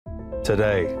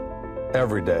Today,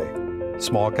 every day,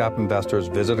 small cap investors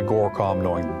visit Agoracom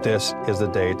knowing this is the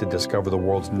day to discover the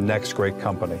world's next great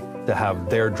company, to have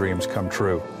their dreams come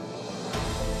true.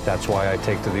 That's why I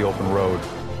take to the open road,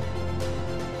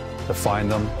 to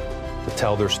find them, to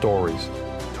tell their stories,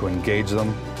 to engage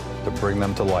them, to bring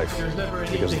them to life,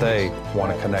 because they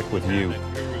want to connect with you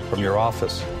from your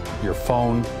office, your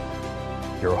phone,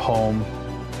 your home,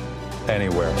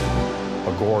 anywhere.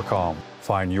 Agoracom,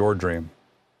 find your dream.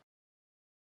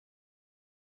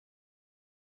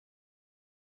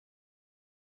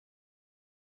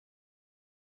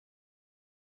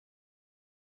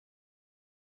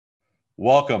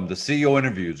 Welcome to CEO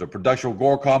Interviews, a production of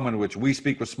Agoracom in which we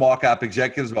speak with small cap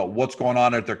executives about what's going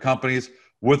on at their companies.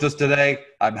 With us today,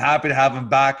 I'm happy to have him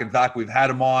back. In fact, we've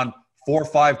had him on 4 or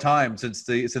 5 times since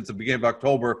the beginning of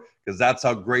October, because that's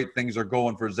how great things are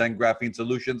going for Zen Graphene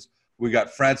Solutions. We got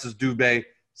Francis Dubé,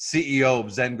 CEO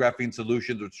of Zen Graphene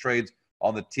Solutions, which trades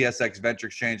on the TSX Venture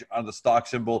Exchange under the stock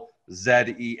symbol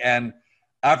ZEN.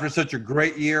 After such a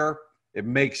great year, it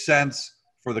makes sense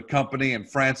for the company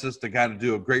and Francis to kind of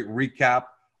do a great recap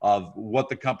of what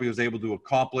the company was able to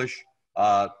accomplish,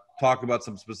 talk about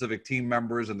some specific team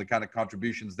members and the kind of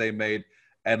contributions they made,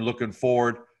 and looking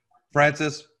forward.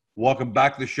 Francis, welcome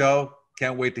back to the show.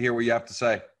 Can't wait to hear what you have to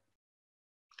say.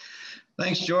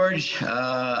 Thanks, George.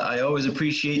 I always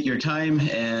appreciate your time,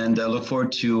 and I look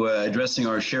forward to addressing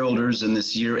our shareholders in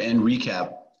this year-end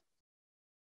recap.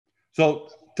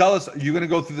 So tell us, are you going to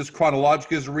go through this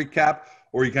chronologically as a recap,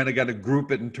 or you kind of got to group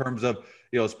it in terms of,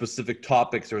 specific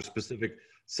topics or specific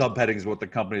subheadings of what the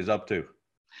company is up to?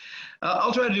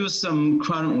 I'll try to do some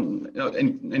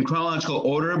in chronological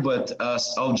order, but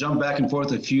I'll jump back and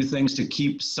forth a few things to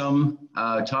keep some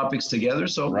topics together.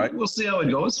 So We'll see how it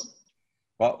goes.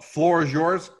 Well, floor is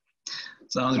yours.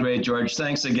 Sounds great, George.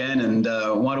 Thanks again, and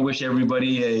want to wish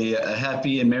everybody a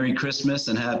happy and Merry Christmas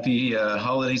and happy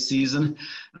holiday season.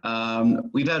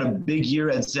 We've had a big year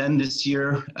at Zen this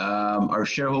year. Our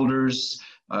shareholders,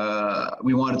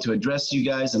 we wanted to address you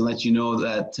guys and let you know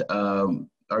that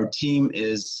our team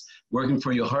is working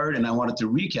for you hard, and I wanted to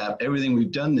recap everything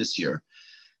we've done this year.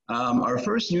 Our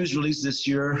first news release this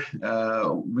year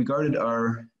regarded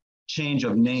our change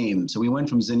of name. So we went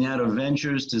from Zenyatta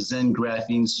Ventures to Zen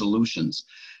Graphene Solutions.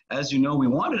 As you know, we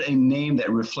wanted a name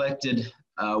that reflected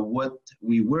what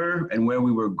we were and where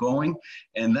we were going,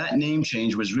 and that name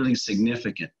change was really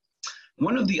significant.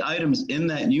 One of the items in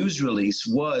that news release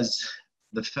was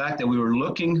the fact that we were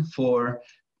looking for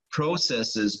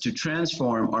processes to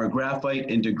transform our graphite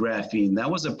into graphene.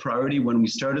 That was a priority when we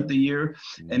started the year,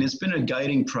 and it's been a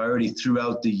guiding priority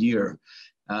throughout the year.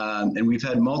 And we've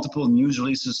had multiple news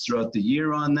releases throughout the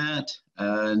year on that,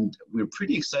 and we're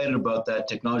pretty excited about that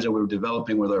technology that we're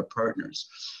developing with our partners.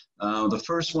 The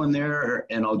first one there,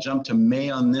 and I'll jump to May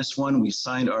on this one, we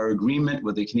signed our agreement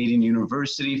with a Canadian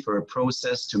university for a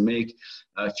process to make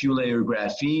fuel-layer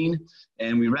graphene,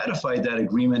 and we ratified that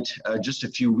agreement just a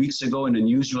few weeks ago in a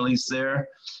news release there.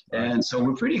 And so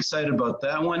we're pretty excited about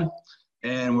that one.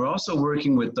 And we're also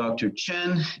working with Dr.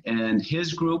 Chen and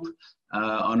his group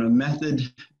on a method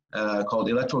called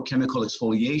electrochemical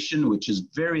exfoliation, which is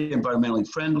very environmentally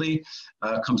friendly,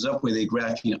 comes up with a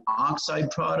graphene oxide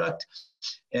product,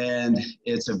 and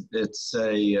it's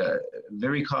a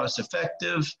very cost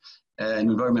effective and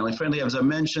environmentally friendly, as I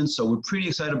mentioned. So we're pretty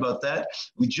excited about that.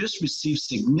 We just received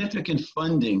significant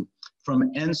funding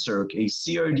from NSERC, a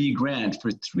CRD grant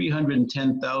for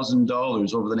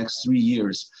 $310,000 over the next 3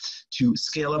 years to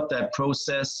scale up that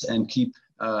process and keep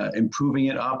improving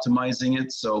it, optimizing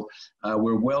it. So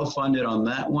we're well funded on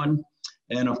that one.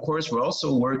 And of course, we're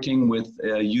also working with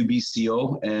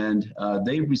UBCO, and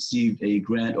they received a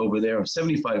grant over there of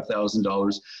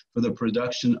 $75,000 for the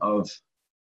production of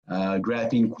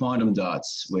graphene quantum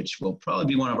dots, which will probably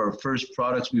be one of our first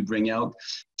products we bring out.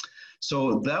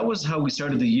 So that was how we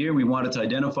started the year. We wanted to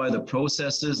identify the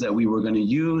processes that we were going to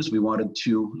use. We wanted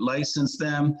to license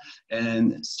them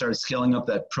and start scaling up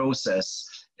that process.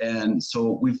 And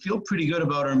so we feel pretty good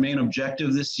about our main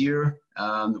objective this year.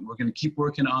 We're going to keep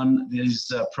working on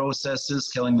these processes,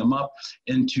 scaling them up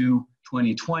into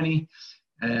 2020.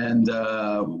 And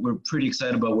we're pretty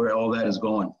excited about where all that is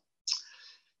going.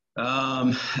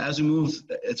 As we move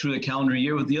through the calendar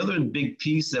year, the other big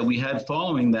piece that we had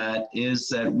following that is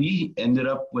that we ended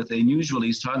up with a news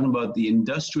release talking about the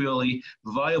industrially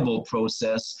viable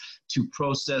process to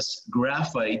process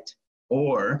graphite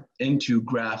ore into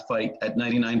graphite at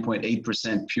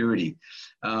 99.8% purity.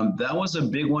 That was a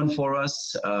big one for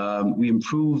us. We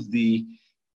improved the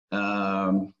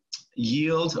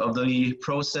yield of the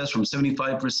process from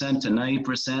 75% to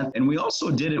 90%. And we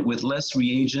also did it with less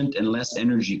reagent and less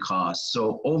energy costs.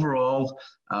 So overall,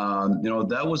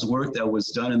 that was work that was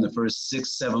done in the first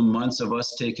 6-7 months of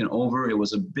us taking over. It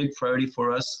was a big priority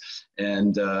for us.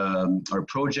 And our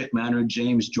project manager,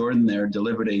 James Jordan there,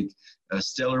 delivered a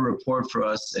stellar report for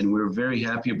us, and we're very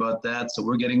happy about that. So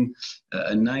we're getting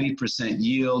a 90%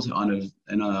 yield on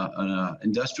an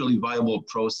industrially viable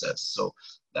process. So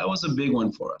that was a big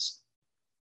one for us.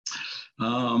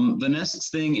 The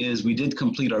next thing is we did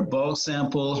complete our bulk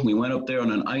sample. We went up there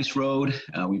on an ice road.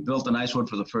 We built an ice road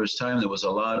for the first time. There was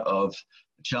a lot of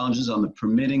challenges on the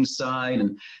permitting side,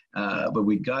 but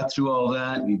we got through all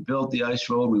that. We built the ice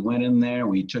road. We went in there.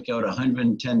 We took out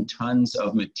 110 tons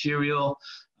of material.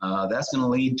 That's going to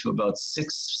lead to about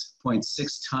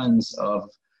 6.6 tons of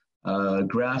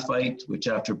graphite, which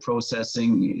after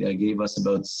processing gave us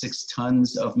about 6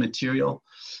 tons of material.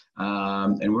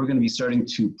 And we're going to be starting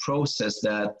to process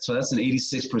that. So that's an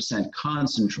 86%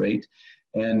 concentrate.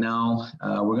 And now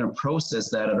we're going to process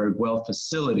that at our Guelph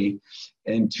facility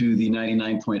into the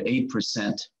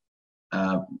 99.8%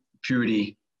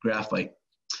 purity graphite,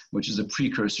 which is a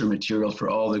precursor material for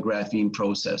all the graphene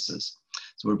processes.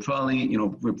 So we're probably,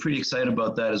 we're pretty excited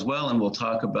about that as well. And we'll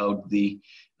talk about the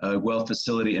Guelph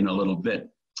facility in a little bit.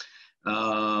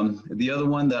 The other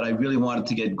one that I really wanted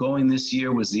to get going this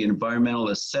year was the environmental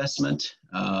assessment.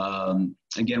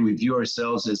 Again, we view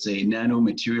ourselves as a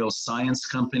nanomaterial science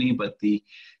company, but the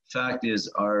fact is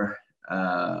our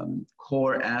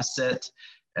core asset,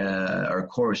 our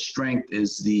core strength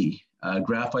is the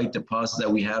graphite deposit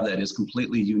that we have that is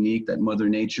completely unique, that Mother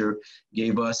Nature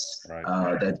gave us,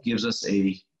 that gives us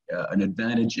an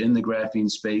advantage in the graphene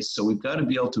space. So we've got to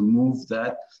be able to move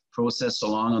that process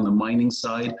along on the mining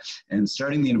side, and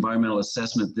starting the environmental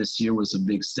assessment this year was a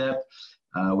big step.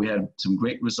 We had some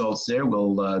great results there.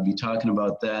 We'll be talking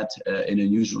about that in a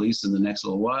news release in the next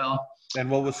little while. And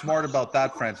what was smart about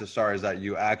that, Francis, is that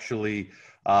you actually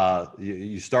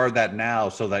you started that now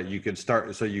so that you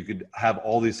could have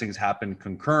all these things happen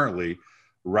concurrently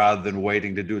rather than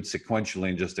waiting to do it sequentially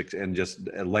and just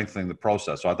lengthening the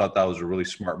process. So I thought that was a really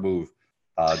smart move.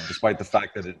 Despite the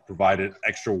fact that it provided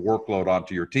extra workload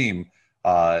onto your team,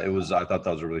 I thought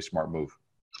that was a really smart move.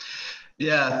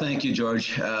 Yeah, thank you,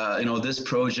 George. This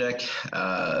project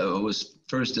was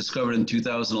first discovered in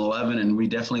 2011, and we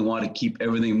definitely want to keep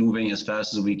everything moving as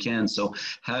fast as we can. So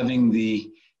having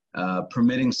the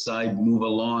permitting side move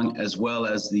along as well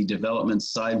as the development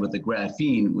side with the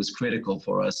graphene was critical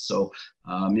for us. So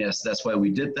yes, that's why we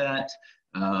did that.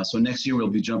 So next year we'll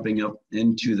be jumping up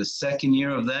into the second year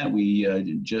of that.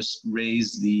 We just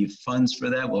raised the funds for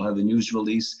that. We'll have a news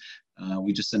release.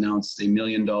 We just announced $1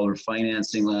 million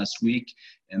financing last week,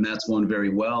 and that's going very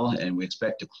well, and we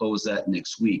expect to close that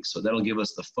next week. So that'll give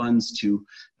us the funds to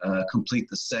complete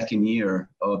the second year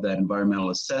of that environmental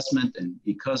assessment. And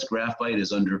because graphite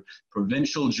is under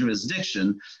provincial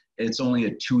jurisdiction, it's only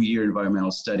a 2-year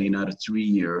environmental study, not a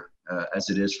 3-year as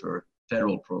it is for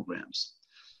federal programs.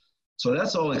 So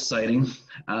that's all exciting.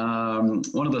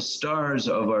 One of the stars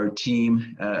of our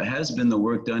team has been the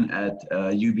work done at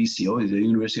UBCO, the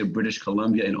University of British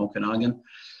Columbia in Okanagan.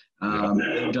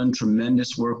 They've done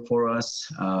tremendous work for us.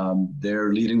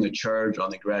 They're leading the charge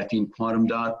on the graphene quantum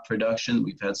dot production.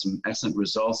 We've had some excellent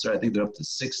results there. I think they're up to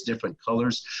 6 different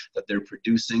colors that they're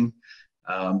producing.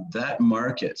 That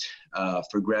market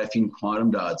for graphene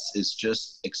quantum dots is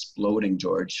just exploding,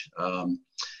 George.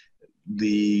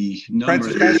 The number.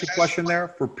 Francis, can I ask a question there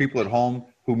for people at home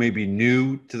who may be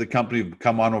new to the company, who've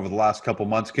come on over the last couple of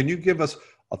months? Can you give us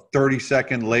a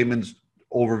 30-second layman's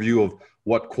overview of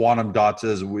what quantum dots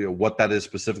is, what that is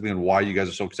specifically, and why you guys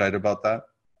are so excited about that?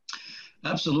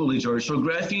 Absolutely, George. So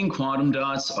graphene quantum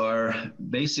dots are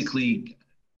basically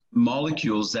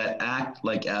molecules that act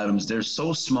like atoms. They're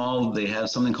so small, they have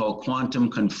something called quantum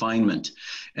confinement.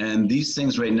 And these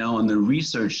things right now on the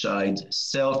research side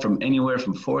sell from anywhere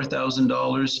from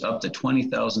 $4,000 up to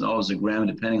 $20,000 a gram,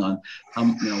 depending on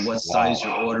what size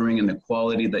you're ordering and the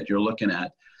quality that you're looking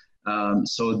at.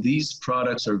 So these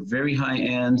products are very high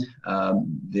end.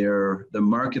 The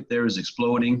market there is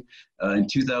exploding. In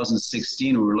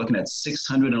 2016, we were looking at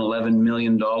 $611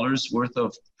 million worth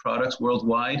of products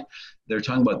worldwide. They're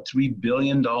talking about $3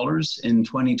 billion in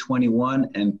 2021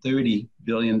 and $30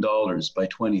 billion by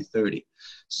 2030.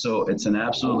 So it's an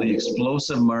absolutely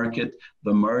explosive market.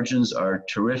 The margins are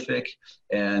terrific,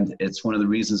 and it's one of the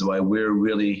reasons why we're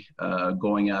really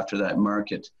going after that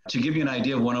market. To give you an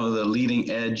idea of one of the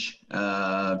leading edge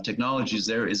technologies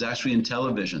there is actually in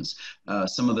televisions.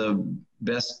 Some of the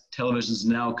best televisions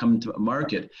now come to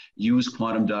market use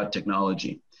quantum dot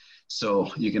technology.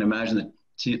 So you can imagine that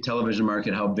television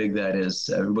market, how big that is.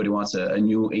 Everybody wants a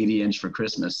new 80-inch for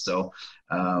Christmas. So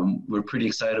we're pretty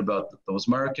excited about those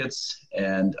markets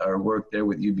and our work there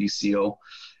with UBCO.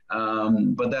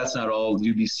 But that's not all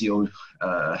UBCO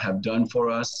have done for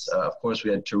us. Of course,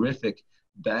 we had terrific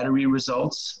battery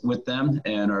results with them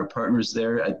and our partners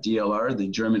there at DLR, the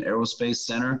German Aerospace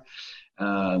Center.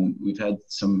 We've had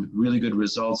some really good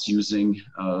results using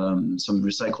some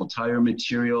recycled tire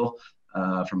material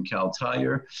from Cal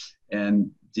Tire,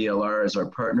 and DLR is our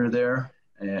partner there.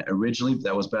 Originally,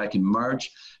 that was back in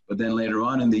March, but then later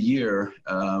on in the year,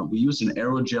 we used an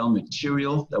aerogel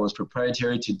material that was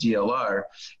proprietary to DLR,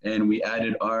 and we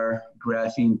added our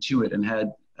graphene to it and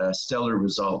had stellar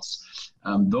results.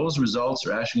 Those results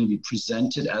are actually going to be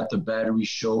presented at the battery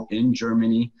show in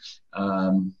Germany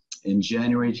in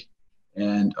January,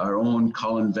 and our own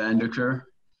Colin Vanderker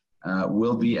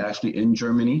will be actually in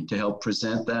Germany to help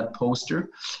present that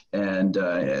poster. And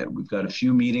we've got a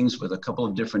few meetings with a couple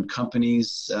of different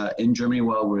companies in Germany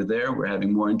while we're there. We're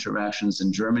having more interactions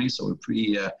in Germany, so we're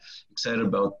pretty excited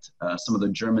about some of the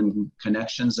German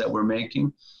connections that we're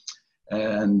making.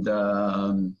 And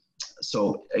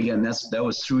so again, that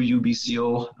was through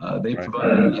UBCO. They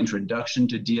provided an introduction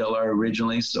to DLR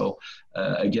originally. So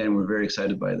again, we're very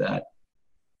excited by that.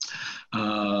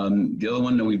 The other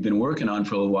one that we've been working on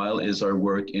for a while is our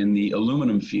work in the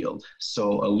aluminum field.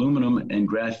 So aluminum and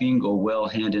graphene go well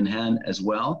hand in hand as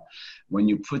well. When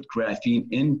you put graphene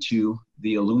into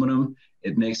the aluminum,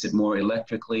 it makes it more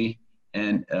electrically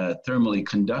and thermally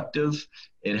conductive.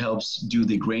 It helps do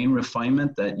the grain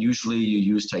refinement that usually you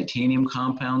use titanium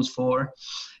compounds for.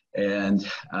 And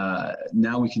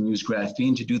now we can use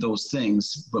graphene to do those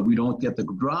things, but we don't get the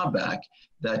drawback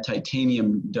that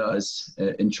titanium does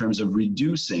in terms of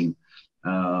reducing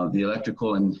the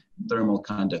electrical and thermal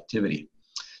conductivity.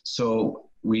 So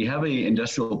we have an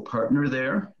industrial partner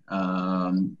there.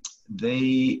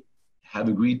 They have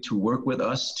agreed to work with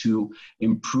us to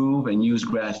improve and use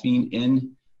graphene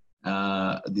in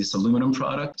this aluminum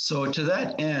product. So to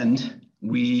that end,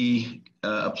 we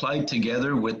applied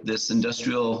together with this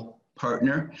industrial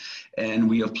partner, and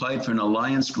we applied for an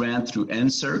alliance grant through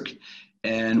NSERC,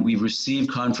 and we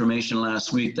received confirmation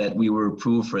last week that we were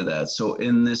approved for that. So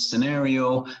in this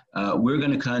scenario, we're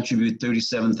going to contribute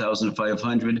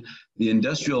 $37,500. The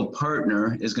industrial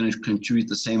partner is going to contribute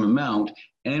the same amount,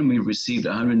 and we received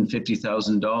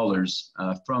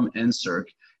 $150,000 from NSERC.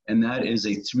 And that is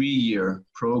a 3-year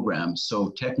program.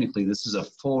 So technically, this is a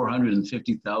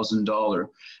 $450,000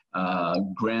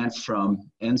 grant from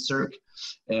NSERC.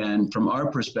 And from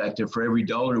our perspective, for every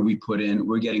dollar we put in,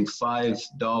 we're getting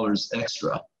 $5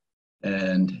 extra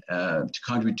and to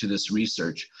contribute to this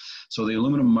research. So the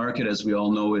aluminum market, as we all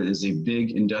know, is a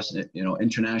big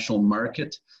international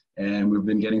market. And we've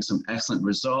been getting some excellent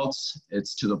results.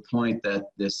 It's to the point that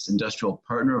this industrial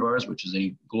partner of ours, which is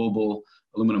a global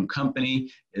aluminum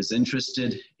company, is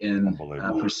interested in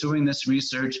pursuing this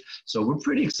research. So we're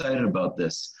pretty excited about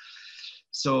this.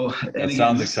 So that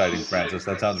sounds exciting, Francis.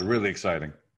 That sounds really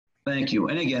exciting. Thank you.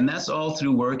 And again, that's all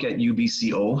through work at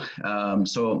UBCO.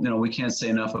 So we can't say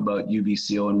enough about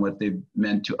UBCO and what they've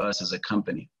meant to us as a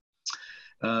company.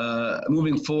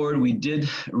 Moving forward, we did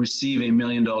receive $1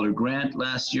 million grant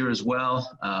last year as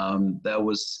well. That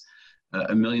was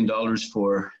 $1 million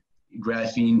for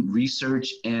graphene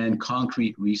research and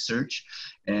concrete research,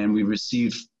 and we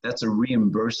received, that's a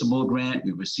reimbursable grant.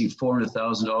 We've received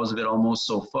 $400,000 of it almost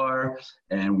so far,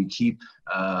 and we keep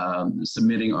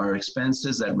submitting our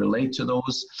expenses that relate to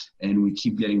those, and we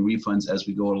keep getting refunds as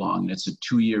we go along. And it's a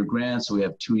 2-year grant, so we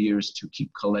have 2 years to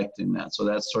keep collecting that. So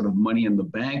that's sort of money in the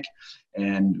bank,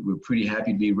 and we're pretty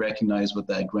happy to be recognized with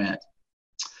that grant.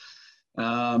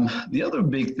 The other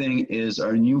big thing is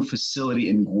our new facility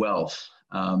in Guelph.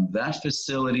 That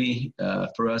facility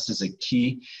for us is a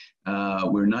key.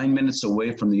 We're 9 minutes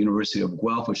away from the University of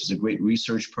Guelph, which is a great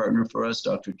research partner for us.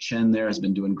 Dr. Chen there has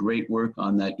been doing great work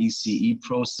on that ECE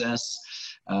process.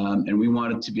 And we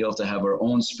wanted to be able to have our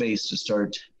own space to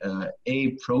start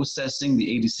processing the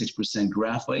 86%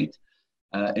 graphite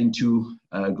into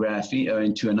graphene,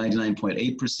 into a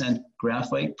 99.8%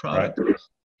 graphite product. Right.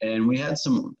 And we had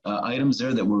some items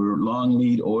there that were long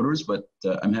lead orders, but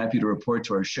I'm happy to report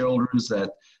to our shareholders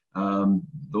that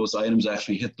those items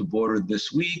actually hit the border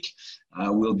this week.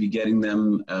 We'll be getting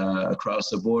them across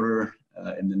the border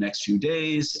in the next few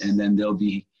days, and then they'll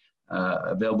be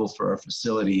available for our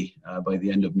facility by the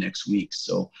end of next week.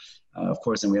 So, of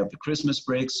course, then we have the Christmas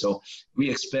break. So we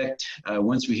expect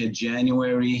once we hit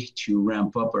January to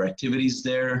ramp up our activities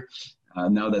there.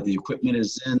 Now that the equipment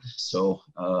is in, so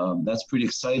that's pretty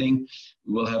exciting.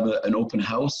 We'll have an open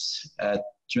house at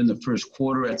during the first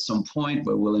quarter at some point,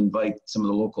 but we'll invite some of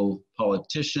the local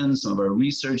politicians, some of our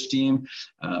research team,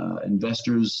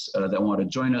 investors that want to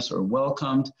join us are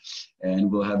welcomed,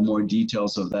 and we'll have more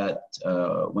details of that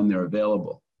when they're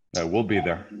available. We'll be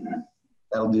there.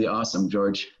 That'll be awesome,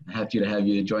 George. Happy to have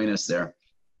you join us there.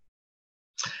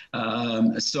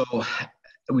 So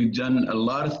we've done a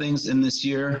lot of things in this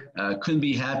year. Couldn't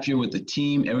be happier with the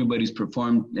team. Everybody's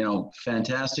performed,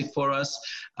 fantastic for us.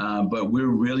 But we're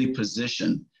really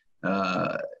positioned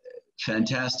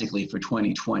fantastically for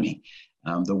 2020.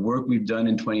 The work we've done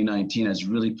in 2019 has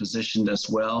really positioned us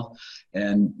well,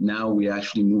 and now we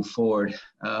actually move forward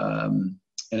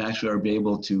and actually are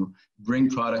able to bring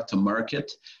product to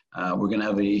market. We're going to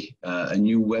have a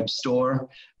new web store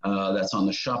that's on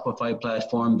the Shopify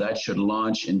platform that should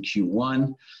launch in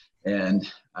Q1.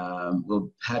 And we're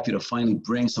happy to finally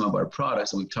bring some of our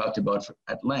products that we've talked about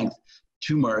at length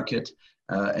to market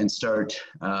and start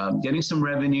getting some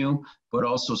revenue, but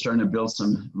also starting to build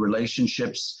some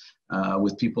relationships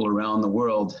with people around the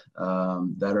world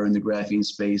that are in the graphene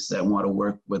space that want to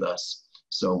work with us.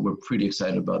 So we're pretty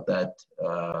excited about that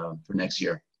for next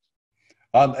year.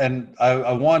 And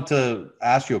I want to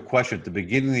ask you a question. At the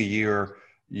beginning of the year,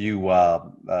 you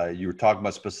were talking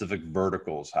about specific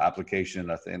verticals,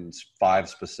 application in 5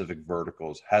 specific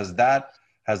verticals. Has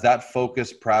that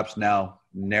focus perhaps now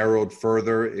narrowed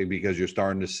further because you're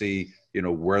starting to see,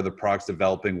 where the product's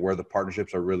developing, where the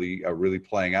partnerships are really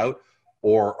playing out,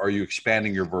 or are you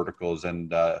expanding your verticals?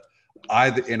 And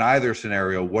in either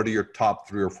scenario, what are your top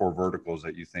 3 or 4 verticals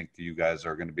that you think you guys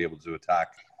are going to be able to attack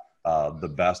the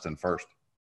best and first?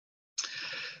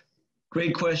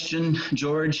 Great question,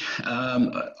 George.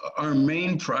 Our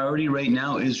main priority right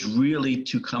now is really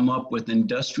to come up with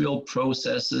industrial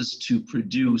processes to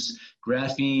produce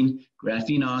graphene,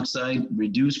 graphene oxide,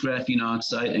 reduced graphene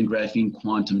oxide, and graphene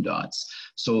quantum dots.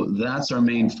 So that's our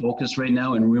main focus right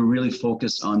now, and we're really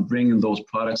focused on bringing those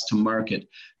products to market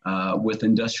with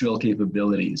industrial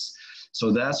capabilities.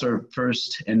 So that's our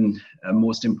first and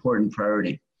most important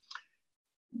priority.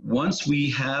 Once we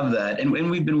have that, and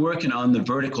we've been working on the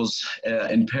verticals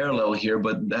in parallel here,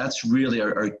 but that's really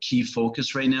our key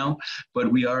focus right now. But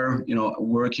we are,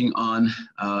 working on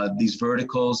these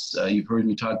verticals. You've heard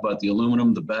me talk about the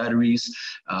aluminum, the batteries.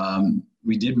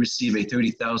 We did receive a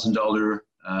 $30,000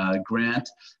 grant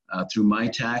through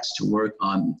MyTax to work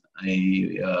on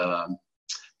a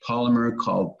polymer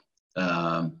called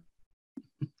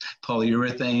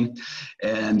polyurethane,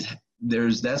 and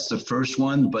that's the first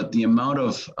one, but the amount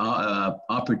of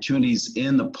opportunities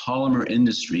in the polymer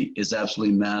industry is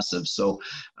absolutely massive. So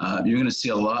you're going to see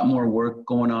a lot more work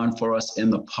going on for us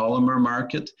in the polymer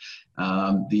market.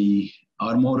 The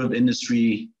automotive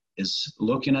industry is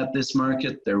looking at this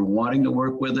market. They're wanting to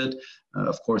work with it.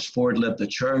 Of course, Ford led the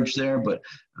charge there, but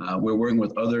we're working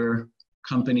with other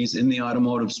companies in the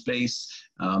automotive space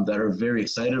that are very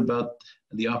excited about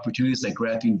the opportunities that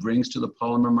graphene brings to the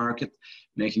polymer market,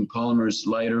 making polymers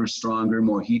lighter, stronger,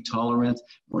 more heat tolerant,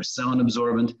 more sound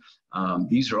absorbent.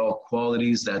 These are all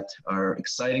qualities that are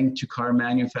exciting to car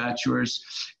manufacturers,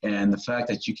 and the fact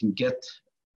that you can get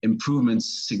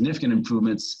improvements, significant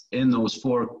improvements in those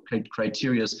 4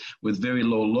 criteria with very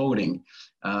low loading,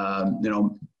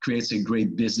 creates a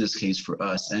great business case for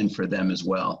us and for them as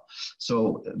well.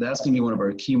 So that's going to be one of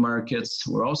our key markets.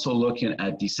 We're also looking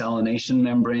at desalination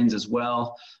membranes as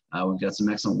well. We've got some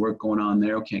excellent work going on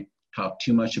there. Can't talk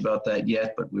too much about that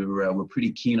yet, but we're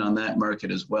pretty keen on that market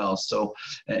as well. So,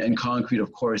 and concrete,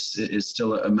 of course, is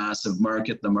still a massive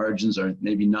market. The margins are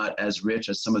maybe not as rich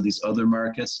as some of these other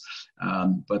markets,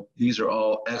 but these are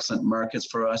all excellent markets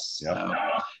for us. Yep.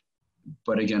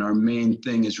 But again, our main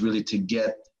thing is really to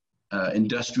get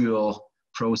industrial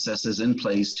processes in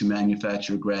place to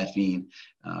manufacture graphene.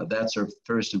 That's our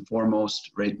first and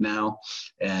foremost right now.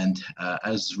 And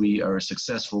as we are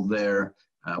successful there,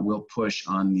 we'll push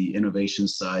on the innovation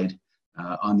side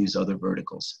on these other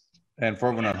verticals. And for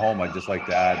everyone at home, I'd just like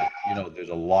to add, there's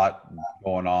a lot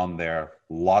going on there,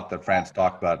 a lot that Franz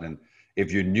talked about. And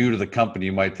if you're new to the company,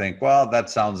 you might think, well, that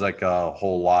sounds like a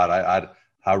whole lot.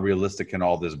 How realistic can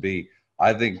all this be?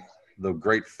 I think the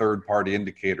great third-party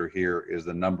indicator here is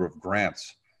the number of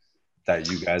grants that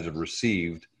you guys have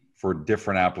received for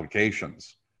different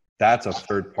applications. That's a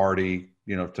third-party,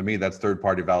 to me, that's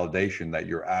third-party validation that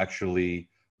you're actually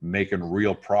making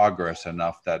real progress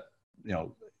enough that,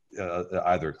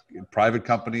 either private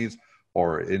companies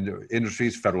or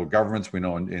industries, federal governments. We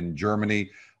know in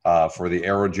Germany for the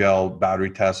aerogel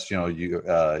battery tests,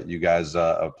 you guys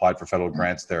applied for federal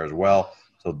grants there as well.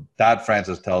 So that,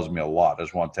 Francis, tells me a lot. I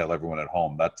just want to tell everyone at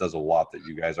home that does a lot, that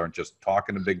you guys aren't just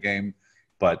talking a big game,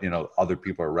 but other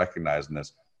people are recognizing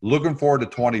this. Looking forward to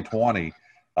 2020,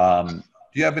 do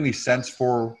you have any sense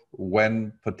for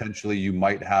when potentially you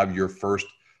might have your first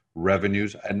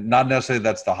revenues? And not necessarily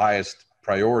that's the highest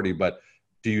priority, but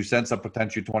do you sense that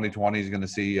potentially 2020 is going to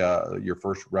see your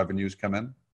first revenues come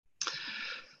in?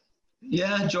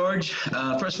 Yeah, George.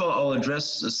 First of all, I'll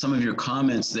address some of your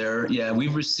comments there. Yeah,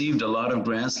 we've received a lot of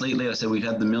grants lately. I said we've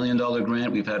had the $1 million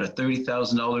grant, we've had a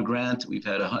 $30,000 grant, we've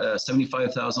had a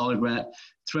 $75,000 grant,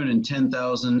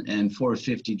 $310,000, and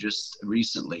 $450 just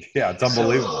recently. Yeah, it's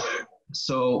unbelievable.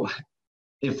 So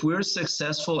if we're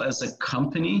successful as a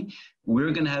company,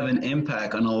 we're going to have an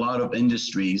impact on a lot of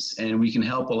industries, and we can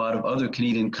help a lot of other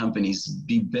Canadian companies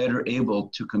be better able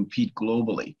to compete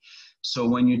globally. So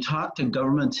when you talk to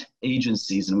government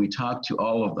agencies, and we talk to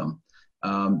all of them,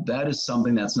 that is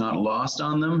something that's not lost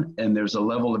on them, and there's a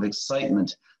level of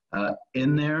excitement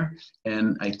in there.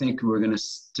 And I think we're going to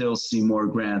still see more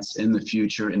grants in the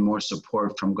future and more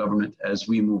support from government as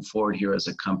we move forward here as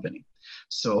a company.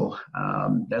 So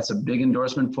that's a big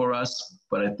endorsement for us,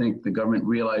 but I think the government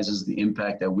realizes the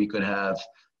impact that we could have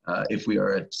if we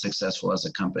are successful as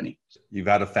a company. You've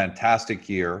had a fantastic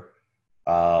year,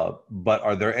 but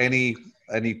are there any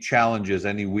challenges,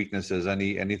 any weaknesses,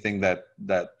 anything that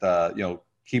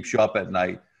keeps you up at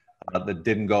night that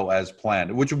didn't go as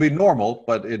planned, which would be normal,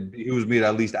 but it behooves me to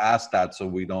at least ask that so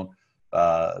we don't,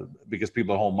 because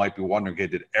people at home might be wondering, okay,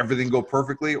 did everything go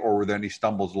perfectly, or were there any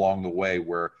stumbles along the way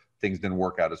where things didn't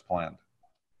work out as planned?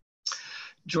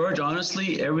 George,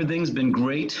 honestly, everything's been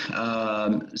great.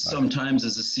 Sometimes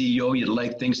as a CEO, you'd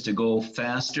like things to go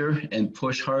faster and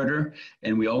push harder,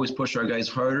 and we always push our guys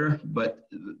harder. But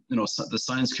the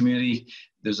science community,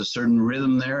 there's a certain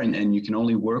rhythm there, and you can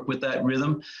only work with that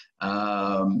rhythm.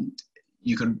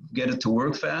 You could get it to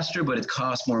work faster, but it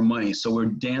costs more money. So we're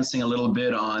dancing a little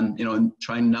bit on,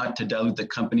 trying not to dilute the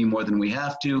company more than we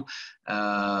have to,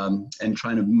 and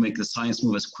trying to make the science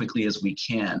move as quickly as we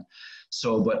can.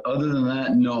 So, but other than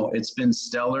that, no, it's been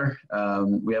stellar.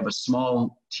 We have a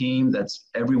small team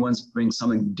everyone's brings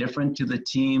something different to the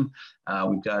team.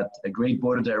 We've got a great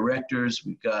board of directors.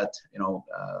 We've got,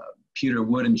 Peter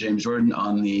Wood and James Jordan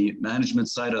on the management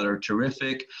side that are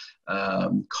terrific.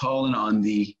 Colin on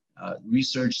the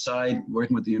research side,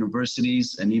 working with the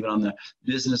universities, and even on the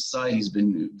business side, he's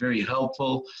been very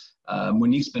helpful.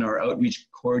 Monique's been our outreach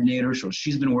coordinator, so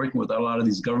she's been working with a lot of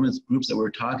these government groups that we're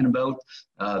talking about,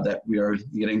 that we are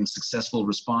getting successful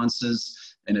responses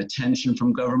and attention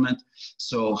from government.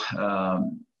 So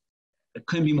I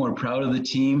couldn't be more proud of the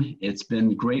team. It's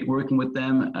been great working with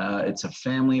them. It's a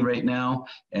family right now,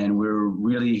 and we're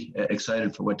really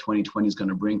excited for what 2020 is going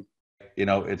to bring.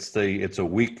 It's a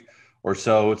week or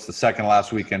so. It's the second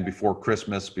last weekend before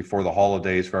Christmas, before the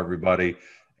holidays for everybody.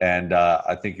 And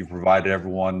I think you've provided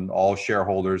everyone, all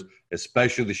shareholders,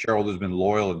 especially the shareholders, been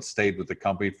loyal and stayed with the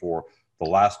company for the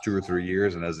last 2 or 3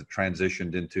 years. And as it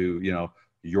transitioned into,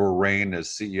 your reign as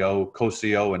CEO,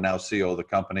 co-CEO, and now CEO of the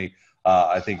company,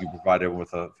 I think you provided everyone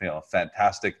with a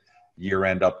fantastic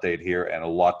year-end update here and a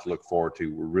lot to look forward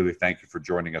to. We really thank you for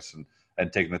joining us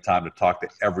and taking the time to talk to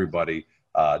everybody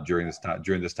during this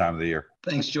time of the year.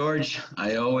 Thanks, George.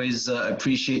 I always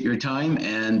appreciate your time,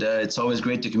 and it's always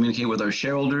great to communicate with our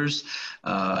shareholders.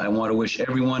 I want to wish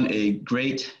everyone a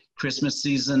great Christmas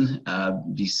season.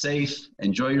 Be safe,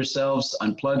 enjoy yourselves,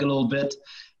 unplug a little bit,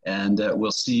 and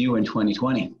we'll see you in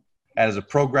 2020. As a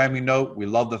programming note, we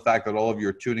love the fact that all of you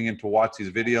are tuning in to watch these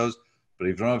videos, but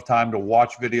if you don't have time to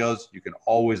watch videos, you can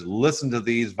always listen to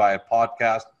these via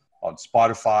podcast on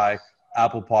Spotify,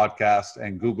 Apple Podcasts,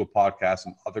 and Google Podcasts,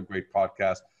 and other great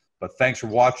podcasts. But thanks for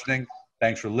watching.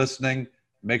 Thanks for listening.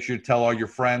 Make sure you tell all your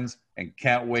friends, and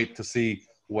can't wait to see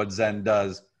what Zen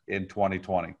does in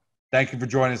 2020. Thank you for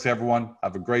joining us, everyone.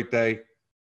 Have a great day.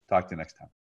 Talk to you next time.